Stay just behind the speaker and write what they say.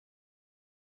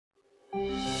How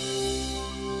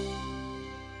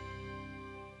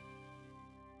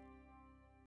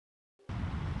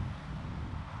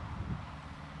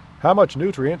much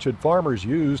nutrient should farmers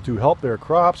use to help their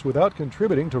crops without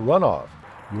contributing to runoff?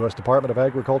 U.S. Department of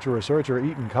Agriculture researcher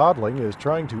Eaton Codling is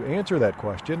trying to answer that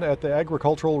question at the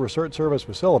Agricultural Research Service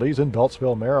facilities in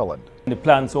Beltsville, Maryland. The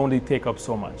plants only take up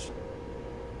so much.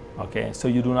 Okay, so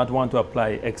you do not want to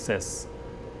apply excess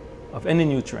of any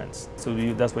nutrients. So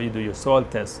that's why you do your soil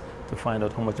test to find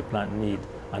out how much a plant needs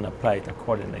and apply it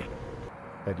accordingly.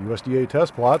 At USDA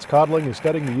test plots, Codling is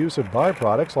studying the use of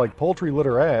byproducts like poultry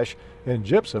litter ash and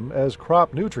gypsum as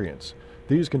crop nutrients.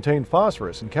 These contain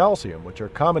phosphorus and calcium, which are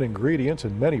common ingredients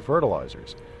in many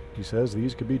fertilizers. He says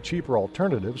these could be cheaper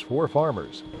alternatives for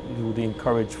farmers. We would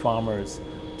encourage farmers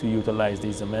to utilize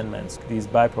these amendments, these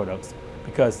byproducts,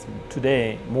 because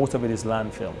today most of it is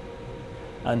landfill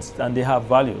and they have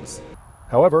values.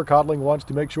 However, Codling wants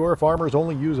to make sure farmers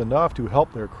only use enough to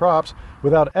help their crops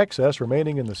without excess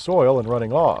remaining in the soil and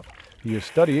running off. He is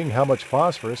studying how much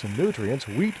phosphorus and nutrients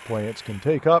wheat plants can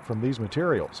take up from these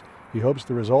materials. He hopes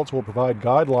the results will provide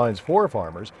guidelines for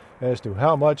farmers as to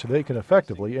how much they can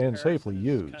effectively and safely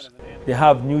use. They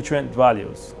have nutrient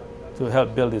values to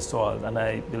help build the soil, and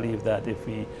I believe that if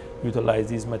we utilize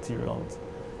these materials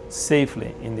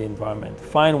safely in the environment,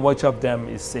 find which of them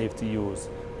is safe to use,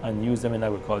 and use them in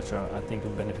agriculture, I think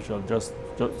is beneficial just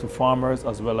to farmers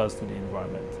as well as to the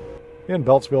environment. In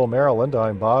Beltsville, Maryland,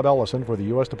 I'm Bob Ellison for the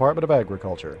U.S. Department of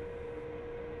Agriculture.